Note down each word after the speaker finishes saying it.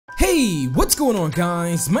Hey, what's going on,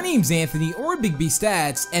 guys? My name's Anthony, or Big B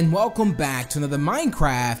Stats, and welcome back to another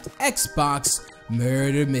Minecraft Xbox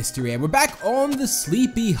Murder Mystery. And we're back on the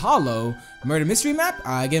Sleepy Hollow Murder Mystery map,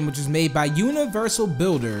 again, which is made by Universal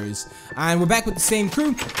Builders. And we're back with the same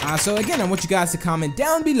crew. So again, I want you guys to comment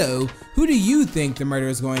down below, who do you think the murder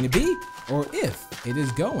is going to be, or if it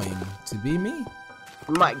is going to be me?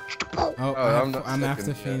 Mike. I'm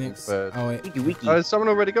after Phoenix. Oh wait. Is someone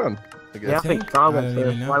already gone? Yeah, I think Star went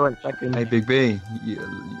first. I went second. Hey, Big B.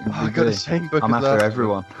 I got the same book. I'm after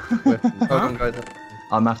everyone. Huh?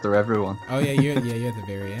 I'm after everyone. Oh yeah, you're at the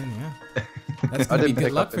very end. Yeah. That's gonna be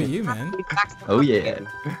good luck for you, man. Oh yeah.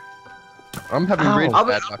 I'm having really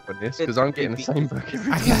bad luck on this because I'm getting the same book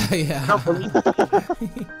every time. Yeah.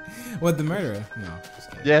 What, the murderer? No.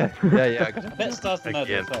 Just kidding. Yeah. Let's start the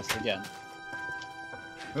murder first again.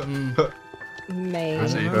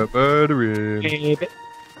 Maybe.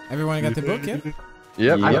 Everyone got their book, yeah?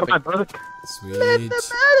 Yep. I got my book. Sweet. Let the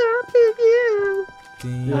matter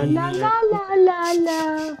begin. La Ding. la la la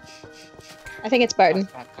la. I think it's Barton.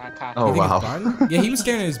 Oh You think it's wow. Barton? Yeah, he was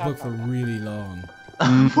staring at his book for really long.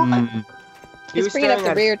 He's bringing up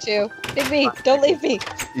the rear too. Big B, don't leave me.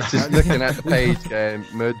 He's just looking at the page going,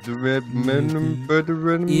 murderer.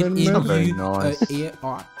 Not very nice.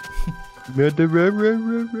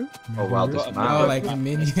 Oh wow, this Oh, map. like a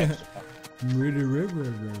minion.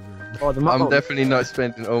 Oh, the I'm definitely not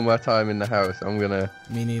spending all my time in the house. I'm gonna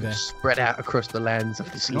Me neither. spread out across the lands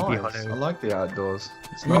of the Sleepy Nice. I Hollow. like the outdoors.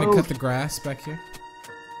 It's I'm gonna nice. cut the grass back here.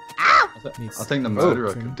 I think the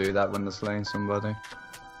murderer could do that when they're slaying somebody.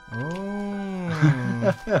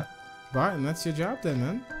 Oh. Barton, that's your job then,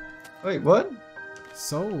 man. Wait, what?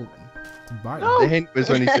 Sold to Barton. The hint was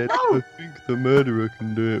when he said, I think the murderer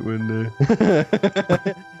can do it when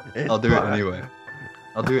they... I'll do it anyway.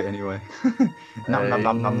 I'll do it anyway. Nom nom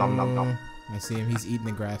nom nom nom nom nom. I see him. He's eating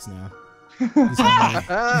the grass now. He's hungry.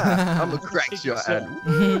 I'm a crack shot at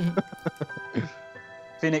him.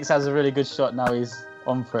 Phoenix has a really good shot now. He's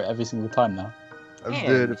on for it every single time now. I'm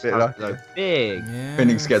doing a bit like that. big. Yeah,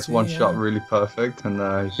 Phoenix gets see, one yeah. shot really perfect, and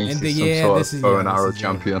he thinks And he's yeah, some this sort is- of bow yeah, and this arrow is it.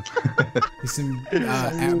 champion. He's some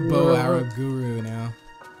bow arrow guru now.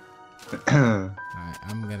 Alright,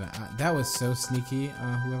 I'm gonna. That was so sneaky.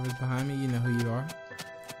 Whoever's behind me, you know who you are.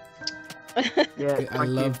 Yeah, I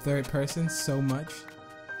love third person so much.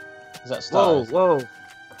 Is that Whoa, stars? whoa.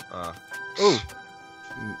 Oh,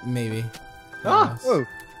 Maybe. Ah! Yes. whoa.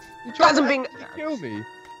 You tried Hasn't to been. kill me.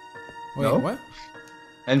 Wait, No. what?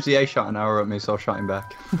 MCA shot an arrow at me, so I shot him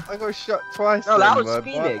back. I got shot twice. No, that then, was but-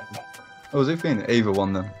 Phoenix. Oh, was it Phoenix? Either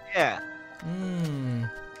one then. Yeah. Mmm.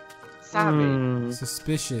 Savage.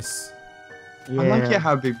 Suspicious. Yeah. I like it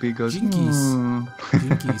how Big B goes. Jinkies. "Hmm."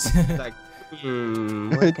 Jinkies. Like,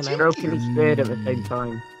 what can I broken his spirit at the same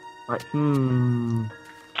time? Like,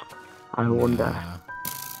 I wonder. Nah.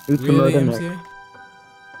 Who's the Really, murder next? MCA?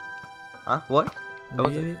 Huh? What? That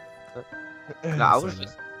was Really? No, I was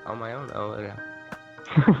just on my own. Oh, yeah.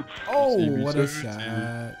 Oh, CB what a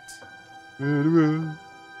 17. shot.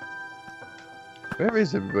 Where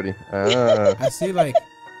is everybody? Ah. I see, like,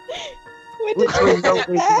 When did you Nobody's get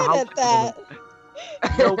in the mad house at that?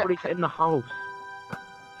 Nobody's in the house.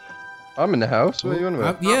 I'm in the house. What are you on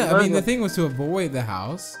about? yeah, I mean, the thing was to avoid the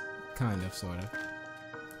house. Kind of, sort of.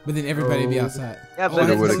 But then everybody be outside. Yeah, Oh, but I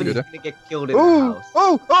then would've, somebody's coulda. gonna get killed in the Oh, house.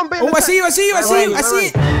 I'm being Oh, I see you, I see you, I see you, I see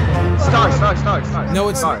it! Star. No,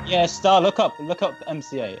 it's Star. Yeah, Star, look up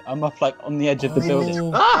MCA. I'm up like on the edge of the building.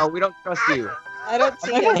 Oh, No, we don't trust you. I don't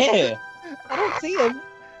see I'm over him. here. I don't see him.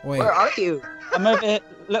 wait, Where are you? I'm over here.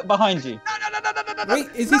 Look behind you. wait,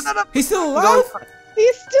 is he's still alive?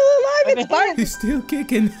 He's still alive. It's Over Barton. He's still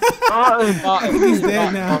kicking. Oh, He's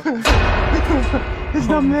dead now. It's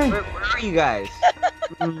not me. where are you guys?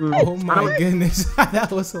 Oh my goodness, that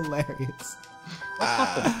was hilarious.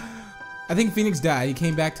 I think Phoenix died. He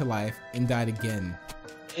came back to life and died again.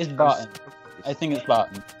 It's Barton. I think it's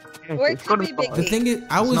Barton. Or it could be Big The B. thing is,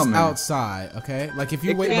 I was not me. outside, okay? Like, if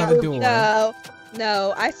you're It waiting could by the be- door.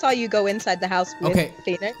 No, I saw you go inside the house with Okay,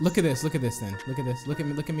 Phoenix. Look at this then. Look at this. Look at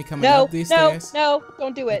me coming No, up these no, stairs. no,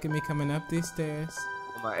 don't do it. Look at me coming up these stairs.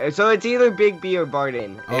 So it's either Big B or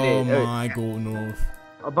Barton. Oh my goodness.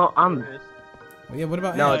 About Yeah, what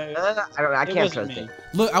about No, him? I It can't wasn't trust me. it.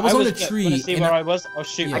 Look, I was on a Wanna tree. see and where I was? I'll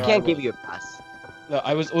shoot Yeah. where I can't was. give you a pass. Look,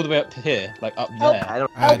 I was all the way up to here, like up Help. there.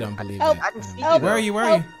 I don't believe help, it. I didn't see help. you. Where are you? Where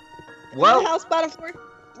are you? In the Well, house, bottom floor.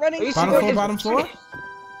 Running. Are you Bottom floor, bottom floor?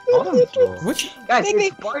 Bottom floor. Which guys, Big B.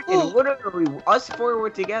 it's Barton. What are we? Us four were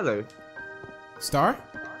together. star?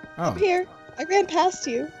 Oh, Up here. I ran past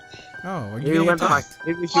you. oh, are you You getting went behind. attacked?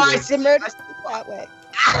 Maybe Oh, she I was. see murder that way.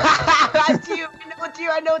 That's you. I know it's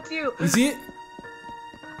you. I know it's you. You see it?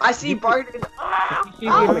 I see Barton.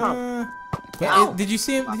 Did you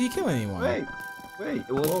see him? Did he kill anyone? Wait.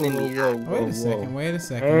 It wasn't in the act. Wait a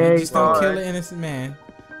second. Hey, You just don't kill Bart. an innocent man.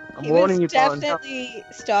 I'm He warning was you, Barton. definitely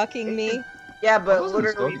stalking me. Yeah, I but wasn't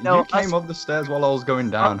literally, stalking. no. You came up the stairs while I was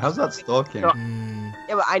going down. How's that stalking?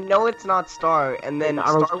 Yeah, but I know it's not Star, and then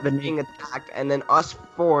I was Star was the being attacked, and then us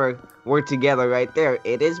four were together right there.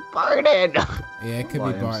 It is Barton. Yeah, it could be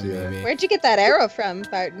Barton, YMCA. maybe. Where'd you get that arrow from,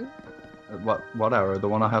 Barton? What arrow? The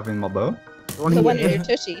one I have in my bow? The one in your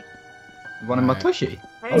tushy. The one in my Alright. tushy?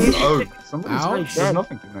 Hey, Oh, somebody's Ouch. There's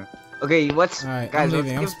nothing to know. Okay, what's Alright, guys? I'm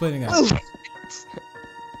leaving. I'm let's splitting up. give-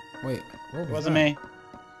 Wait, what It was wasn't that? me.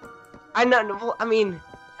 I know. Well, I mean,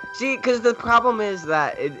 see, because the problem is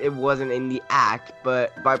that it wasn't in the act,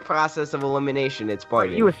 but by process of elimination, it's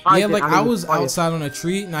Barton. You was Yeah, hiding, like and I he was quiet. outside on a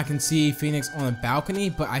tree and I can see Phoenix on a balcony,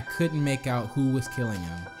 but I couldn't make out who was killing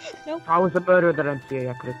him. If I was a murderer at MCA,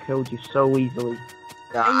 I could have killed you so easily.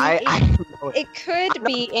 No, It could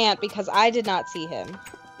be Ant because I did not see him.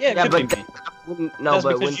 Yeah, it Yeah, could but be me. wouldn't. No, That's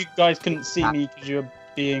but because when you guys couldn't see me because you were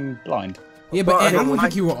being blind. Yeah, but Well, Ant, I I don't mean,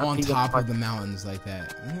 think you were I on think top that's of the mountains like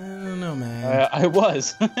that. I don't know, man. I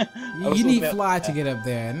was. I You was need looking fly at- to get up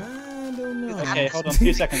there. Nah, I don't know. Okay, hold on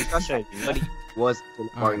 2 seconds. I'll show you. but he was in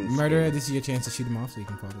Alright, Barton's murderer, skin. this is your chance to shoot him off so you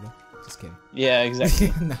can follow them. Just kidding. Yeah,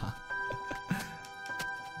 exactly. Nah.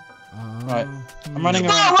 Right, hmm. I'm running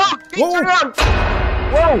Whoa! around. Whoa! Whoa! Turn around!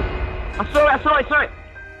 Whoa! I saw it!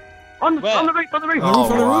 On the Where? roof, on the roof! Oh,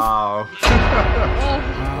 roof, on the roof? wow.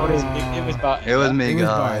 Ah, It was about. It was me, It was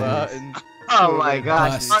guys. Barton. Oh my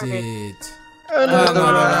gosh! Barton. Busted. Another no, no,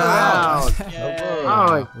 no, no. round. Yay.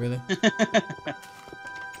 Oh, Really?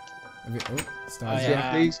 Stars Oh, yeah.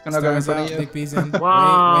 out. Please, can I go in Stars front out. of you? Big B's in.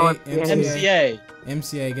 Wow, Wait, yeah. MCA. MCA.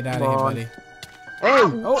 MCA, get out Come of on. here, buddy.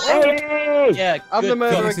 Hey! Oh, Hey! Yeah, I'm the good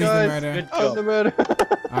murderer, Phoenix is the guys. murderer. Good I'm the job. murderer.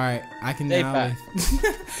 Alright, I can Stay now back.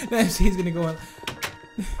 leave. No, MCA's gonna go on.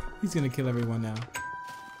 He's gonna kill everyone now.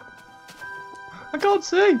 I can't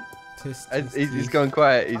see. Tisk, tisk, He's tisk. gone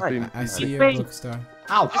quiet. He's Alright, been. I see He's, your Wait. book, Star.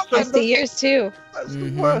 Ow. I see yours too. that's the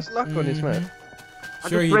Mhm, worst luck on this man. I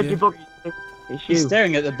Sure just you read your do. book. It's He's you.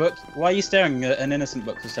 staring at the book. Why are you staring at an innocent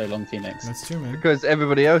book for so long, Phoenix? That's true, man. Because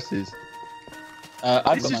everybody else is.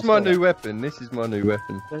 I've This got is my story. new weapon. This is my new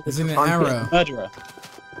weapon. Isn't it an arrow? Murderer.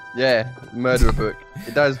 Yeah, murderer book.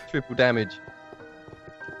 It does triple damage.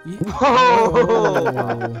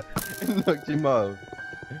 Oh. It knocked him off.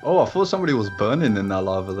 Oh, I thought somebody was burning in that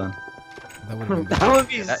lava then. That would have been That would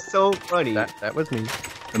be That- so funny. That was me.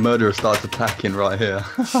 The murderer starts attacking right here.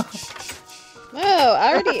 Oh,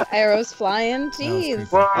 already arrows flying. creepy.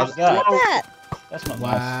 Jeez. Wow. How's Look that? at that. That's not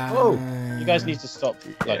nice. Wow. Oh, you guys need to stop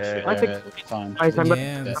like Yeah. I think- time. Guys, I'm Yeah,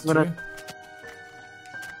 gonna, that's I'm gonna, true.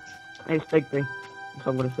 hey, it's Big B. That's what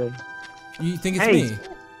I'm gonna say. You think it's Hey. me?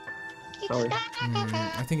 Sorry.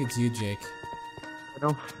 I think it's you, Jake.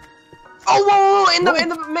 No. Oh, whoa, whoa, in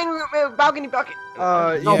the main room, balcony.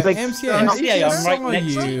 No, Yeah, big- MCA, no, MCA, I'm right saw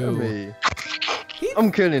next to you. Me.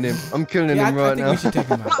 I'm killing him. I'm killing Yeah, him I right think now. we should take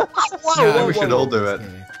him out. Whoa, Nah, whoa, we whoa, should whoa. all do it.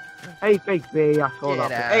 Okay. Hey, Big B, I saw Get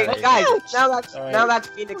that. out. Hey guys, Ouch. now that's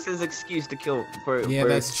Phoenix's excuse to kill for. Yeah, for-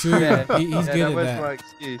 that's true. Yeah, He's yeah, good that at was that. my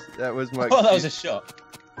excuse. That was my Oh, that was a excuse. shot.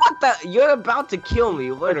 What the? You're about to kill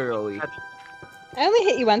me, literally. I only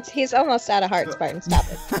hit you once. He's almost out of hearts, Barton. Stop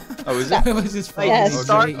it. Oh, is Stop. it? It was just Like, Yes.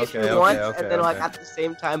 Star Okay, hit me okay, once, okay, and then like okay. at the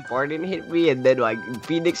same time, Barton hit me, and then like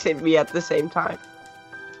Phoenix hit me at the same time.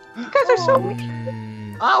 You guys are so weak.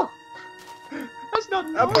 Mm. Ow! That's not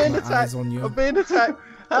I'm being My attacked. eyes on you. I'm being attacked.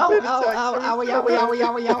 Ow! I'm being Ow! attacked. Ow! Owie! Owie! Owie!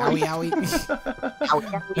 Owie! Owie! Owie, owie.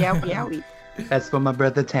 Owie! Owie! Owie! That's for my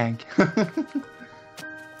brother Tank.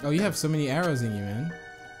 Oh, you have so many arrows in you, man.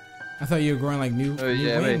 I thought you were growing like new, Oh, new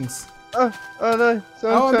yeah, mate. wings. Oh no! Oh,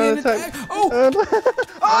 Someone's I'm being trying to attack. attacked. Oh!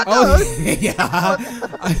 Oh Oh, yeah.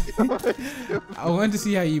 no! I wanted to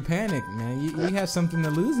see how you panic, man. You have something to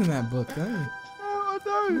lose in that book, don't you? No, I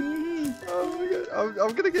don't. Oh my god!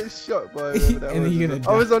 I'm gonna get shot by whoever that And was. you're gonna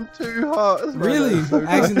I was on 2 hearts. man. Really? That's so I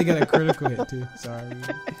accidentally got a critical hit too. Sorry.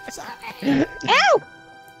 Sorry. Ow!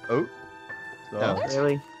 Oh. Yeah.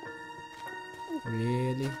 Really?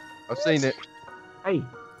 Really? I've seen it. Hey,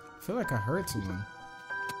 I feel like I hurt someone.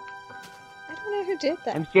 I don't know who did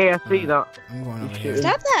that. MCA, I see that. I'm going over You here. should.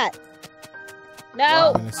 Stop that. I'm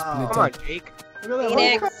No. gonna split Come up. on, Jake.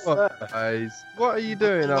 Phoenix. Come on, guys. What are you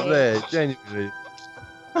doing up there? Genuinely.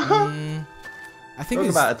 Mm, I think Talk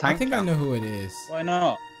it's, about a I tank think I now. know who it is. Why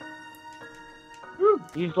not?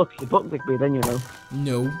 You just look at your book, Big B, then you know.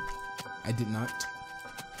 No, I did not.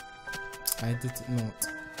 I did not.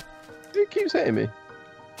 Who keeps hitting me?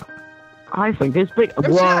 I think it's Big. MCA,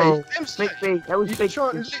 Whoa. MCA. Big B, that was You Big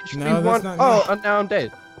trying to B. literally No, that's one. not Oh, me. and now I'm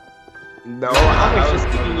dead. No, I was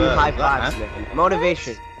just giving you that- high that fives, man.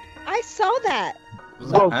 Motivation. I saw that.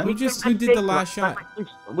 Whoa, Huh? Who did the last shot?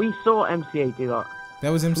 We saw MCA do that. That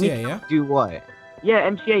was MCA, yeah? Do what? Yeah,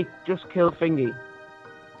 MCA just killed Thingy.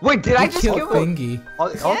 Wait, did I just killed kill him? Thingy.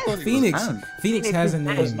 I thought it was Phoenix. Ant. Phoenix has a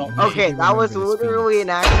name. was not- and he should Okay, be that was remembered as literally Phoenix.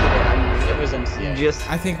 an accident. It was You MCA. just.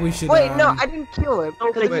 I think we should. Wait, no, I didn't kill him.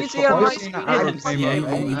 Because if Wait, you see on why my is he screen, not I Ant? didn't Yeah, see you him.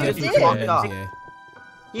 definitely You just killed walked off. MCA.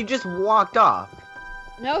 You just walked off.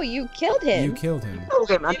 No, you killed him. You killed him.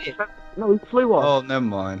 No, he flew off. Oh, never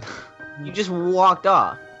mind. You just walked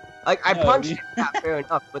off. Like, I No, punched you- him, yeah, fair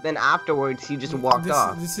enough, but then afterwards, he just walked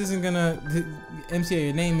off. This isn't gonna. MCA,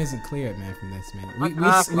 your name isn't cleared, man, from this,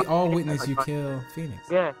 man. We all witnessed you kill Phoenix.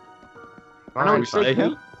 Yeah. I know Alright, it's say Big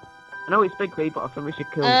him? B. I know it's Big B, but I think we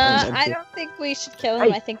should kill him. I don't think we should kill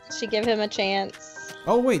him. Hey. I think we should give him a chance.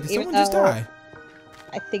 Oh wait, did Even someone just though- die?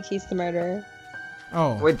 I think he's the murderer.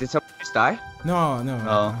 Oh. Wait, did someone just die? No.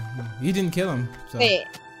 No. You didn't kill him. So. Wait,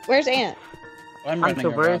 where's Ant? I'm I'm running so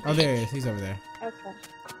around. Oh, there he is. He's over there. Okay.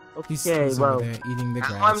 He's Okay, well, over there eating the Now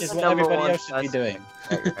grass. I'm Which is what Number everybody one else should be doing.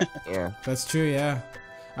 Yeah. That's true, yeah.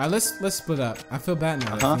 Alright, let's split up. I feel bad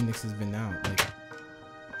now that Uh-huh. Phoenix has been out. Like,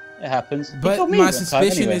 It happens. He but killed me my one time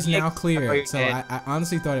suspicion anyway. is now I thought clear, you so did. I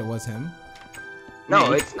honestly thought it was him. No,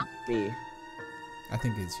 Me? it's not me. I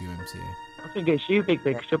think it's you, MCA. I think it's you, Big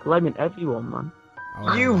B, 'cause you're blaming everyone, man.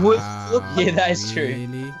 Oh, You was wow, looking- Yeah, that is true.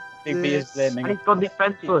 Really? Big B is blaming. And he's gone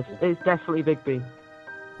defenseless. It's definitely Big B.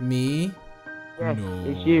 Me? Yes, No.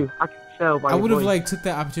 it's you. I can tell by I your would have voice. like took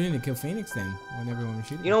that opportunity to kill Phoenix then when everyone was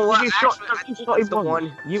shooting. You know what? You shot, Actually, I you think shot him it's the once.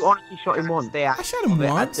 one. You honestly shot him once. Stay I out. shot him But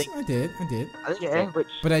I once. think- I did. I think Yeah, which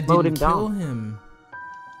But I slowed didn't him kill down. him.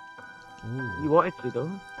 Ooh. You wanted to,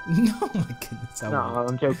 though. No, my goodness. I No, won't.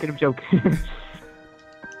 I'm joking. I'm joking.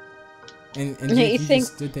 And Yeah, Jake, you you think-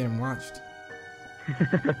 just stood there and watched.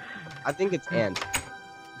 I think it's Ant.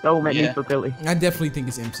 Don't make me Yeah. feel guilty. I definitely think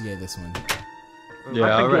it's MCA this one.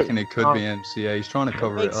 Yeah, I think reckon it could oh. be MCA. He's trying to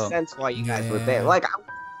cover it Makes up. sense why you guys were Yeah. there. Like, I would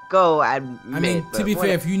go admit. I mean, to but be fair,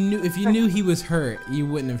 whatever. if you knew he was hurt, you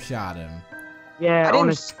wouldn't have shot him. Yeah, I didn't.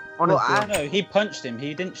 honest, honestly. Well, No, he punched him.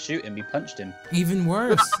 He didn't shoot him. He punched him. Even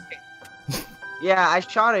worse. Yeah, I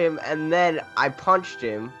shot him and then I punched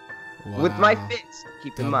him with my Wow. fist.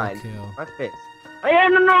 Keep in Double mind, kill. my fist. Hey,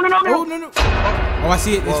 no, no, no, no, no. Oh no no! Oh, I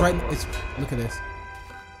see it. It's Whoa. right. It's look at this.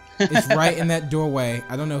 It's right in that doorway.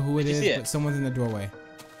 I don't know who it Did you is, see it? but someone's in the doorway.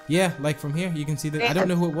 Yeah, like from here, you can see that. I don't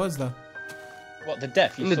know who it was though. What, the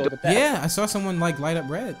death? You In the saw do- the death? Yeah, I saw someone like light up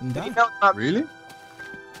red and You die. know, Really?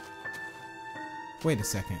 Wait a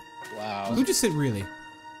second. Wow. Who just said really?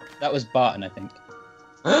 That was Barton, I think.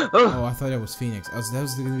 Oh, I thought it was Phoenix. That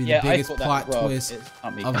was gonna be Yeah, the I biggest thought that plot as well. twist It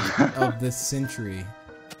can't be. of this century.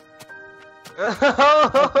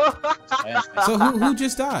 Yeah. So who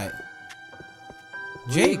just died?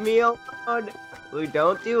 Jake. Leave me alone. Lou,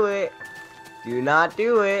 don't do it. Do not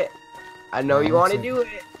do it. I know Oh, you want to that's do it.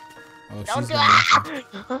 Oh, Don't she's do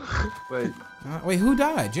gonna. Wait, Wait, who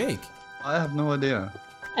died? Jake. I have no idea.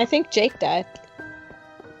 I think Jake died.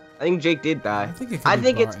 I think Jake did I die. think it could I be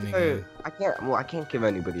think it's. Barton again. I can't. Well, I can't give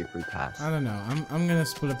anybody a free pass. I don't know. I'm gonna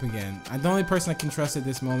split up again. The only person I can trust at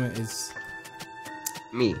this moment is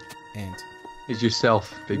Me. Ant. It's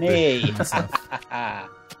yourself, Big B. Me. Myself. that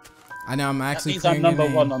I know I'm actually. means I'm clearing your number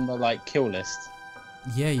name. one on the like kill list.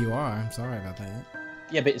 Yeah, you are. I'm sorry about that.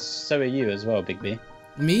 Yeah, but so are you as well, Big B.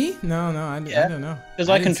 Me? No, I Yeah. don't know. Because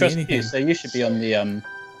I, can didn't see trust anything. you, so you should be on the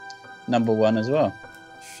number one as well.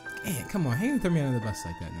 Ant, come on, how you throw me under the bus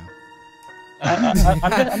like that now?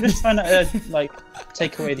 I'm just trying to like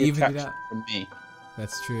take away the Even it attraction out. from me.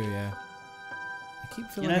 That's true. Yeah. I keep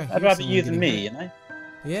You feeling know, like I I'd hear rather someone you than getting me. hurt.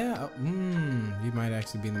 You know. Yeah. You might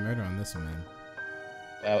actually be in the murder on this one, man.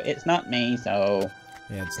 Well, it's not me, so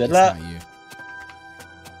Yeah, it's, Good it's luck. not you.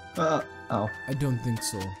 Oh. I don't think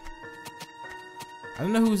so. I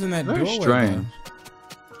don't know who's in that Very doorway. strange.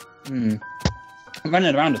 I'm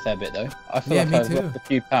running around a fair bit though. I feel Yeah, like me I've too. lost a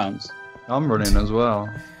few pounds. I'm running as well.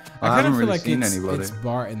 I kind haven't of feel really like seen it's, anybody. it's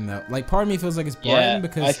Barton though. Like part of me feels like it's Barton Yeah,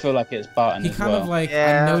 because I feel like it's Barton he as kind well. of like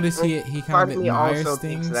Yeah, I noticed he Part kind of of me admires also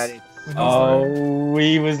things. thinks that it's. when he's murdered. Oh,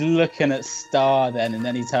 he was looking at Star then, and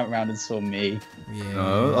then he turned around and saw me. Yeah.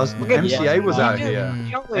 No, Look at MCA was out Yeah. here. Mm.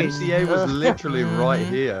 You always- MCA was literally right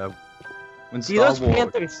here. When See Star those Wars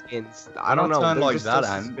panther skins? I don't know. turn they're like just that,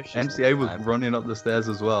 so and suspicious MCA was sometimes. running up the stairs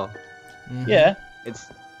as well. Mhm. Yeah. It's.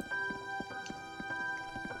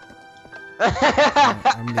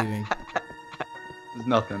 I'm leaving. There's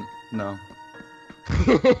nothing. No. All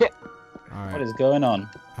What right. is going on?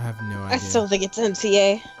 I have no idea. I still think it's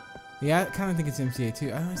MCA. Yeah, I kind of think it's MCA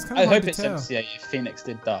too. It's kind I of hard hope to it's tell. MCA if Phoenix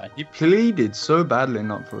did die. He pleaded so badly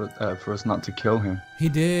not for us not to kill him. He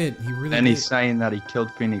did. He really And did. he's saying that he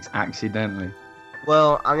killed Phoenix accidentally.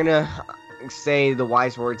 Well, I'm gonna say the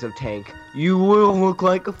wise words of Tank. You will look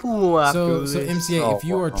like a fool after So this. MCA, Oh, if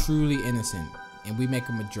you are wow. truly innocent and we make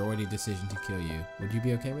a majority decision to kill you, would you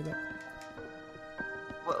be okay with that?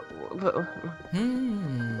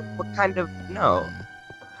 What kind of no?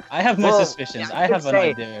 I have my Well, suspicions. yeah, I have an say-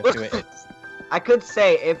 idea of who it is. I could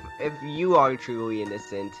say if you are truly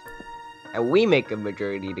innocent, and we make a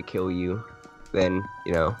majority to kill you, then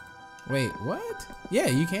you know. Wait, what? Yeah,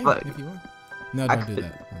 you can What? if you want. No, I don't do could-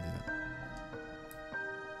 that. Don't do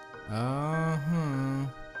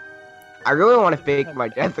that. I really want to fake my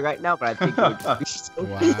death right now, but I think it would just be so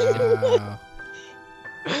Wow.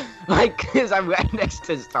 like, cause I'm right next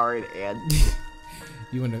to Star and Ann.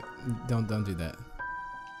 You wanna? Don't do that.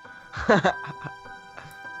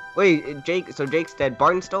 Wait, Jake. So Jake's dead.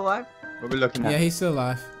 Barton's still alive? What are we looking Yeah, at? he's still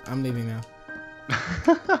alive. I'm leaving now.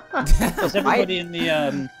 Is everybody in the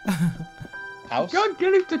house? God,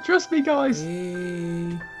 get him to trust me, guys.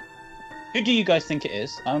 Hey. Who do you guys think it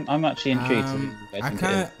is? I'm actually intrigued. to who you guys I think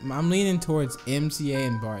kind it of, I'm leaning towards MCA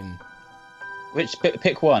and Barton. is.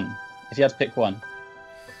 Pick one. If you had to pick one.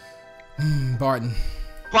 Barton.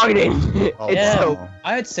 Barton. Oh, It's yeah, so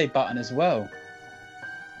I'd say Button as well.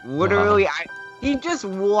 literally. He just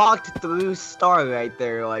walked through Star right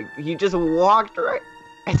there. Like he just walked right.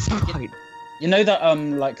 It's fine. You know that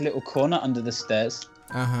like little corner under the stairs?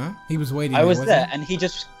 He was waiting. I was wasn't there, he? and he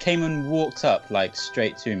just came and walked up like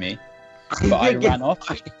straight to me. But I ran off.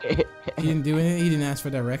 He didn't do anything. He didn't ask for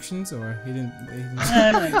directions, or he didn't.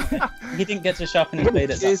 No, he didn't get to sharpen his blade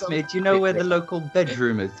at that. Excuse me, do you know where the local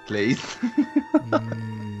bedroom is, please?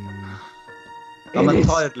 I'm a It is-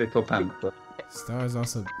 tired little panther. Star is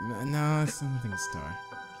also no. It's something Star.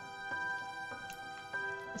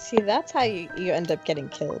 See, that's how you end up getting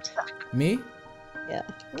killed. Me? Yeah.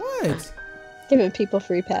 What? Giving people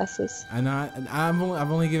free passes. I've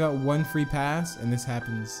only given out one free pass, and this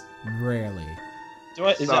happens rarely.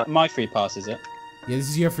 Is that my free pass? Is it? Yeah, this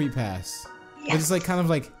is your free pass. But it's like kind of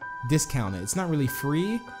like discounted. It's not really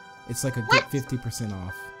free. It's like a good 50%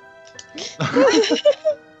 off.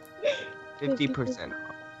 50%.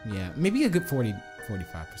 Yeah, maybe a good 45%.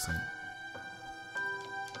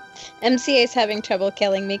 MCA's having trouble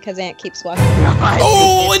killing me because Ant keeps walking.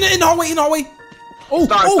 Oh, in hallway, in hallway. Oh,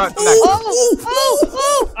 Star, oh, Star,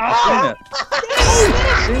 oh,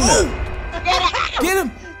 Oh! Get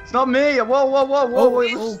him! It's not me! Whoa, whoa, whoa, whoa, Oh,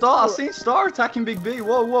 wait, oh, Star! I seen Star attacking Big B!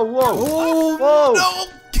 Whoa, whoa, whoa!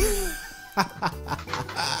 Oh, Whoa!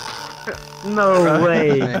 No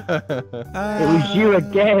way. It was you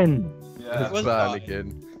again. Yeah. Was Fine I?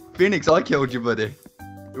 again. Phoenix, I killed you, buddy.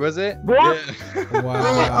 Was it? What? Yeah.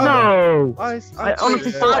 Wow. No. I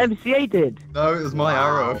honestly thought MCA did. No, it was my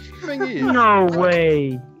arrow. The thing is, No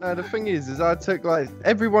way. no, the thing is I took like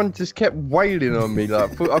everyone just kept wailing on me.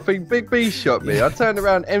 Like I think Big B shot me. I turned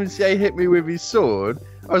around, MCA hit me with his sword.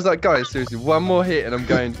 I was like, guys, seriously, one more hit and I'm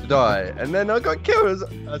going to die. And then I got killed.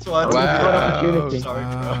 That's why I told Wow. you. Sorry,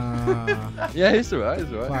 bro. Yeah, it's alright,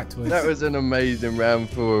 it's alright. Plot twist. That was an amazing round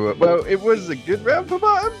for. Well, it was a good round for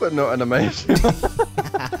Martin, but not an amazing.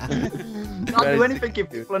 Can't do anything if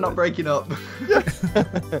people are not breaking up.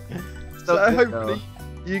 So hopefully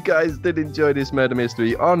you guys did enjoy this murder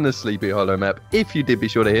mystery on the Sleepy Hollow map. If you did, be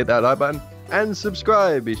sure to hit that like button and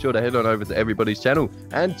subscribe. Be sure to head on over to everybody's channel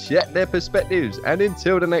and check their perspectives. And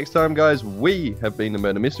until the next time, guys, we have been the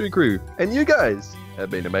Murder Mystery Crew, and you guys have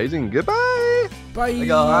been amazing. Goodbye. Bye. Hey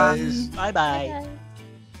guys. Bye bye.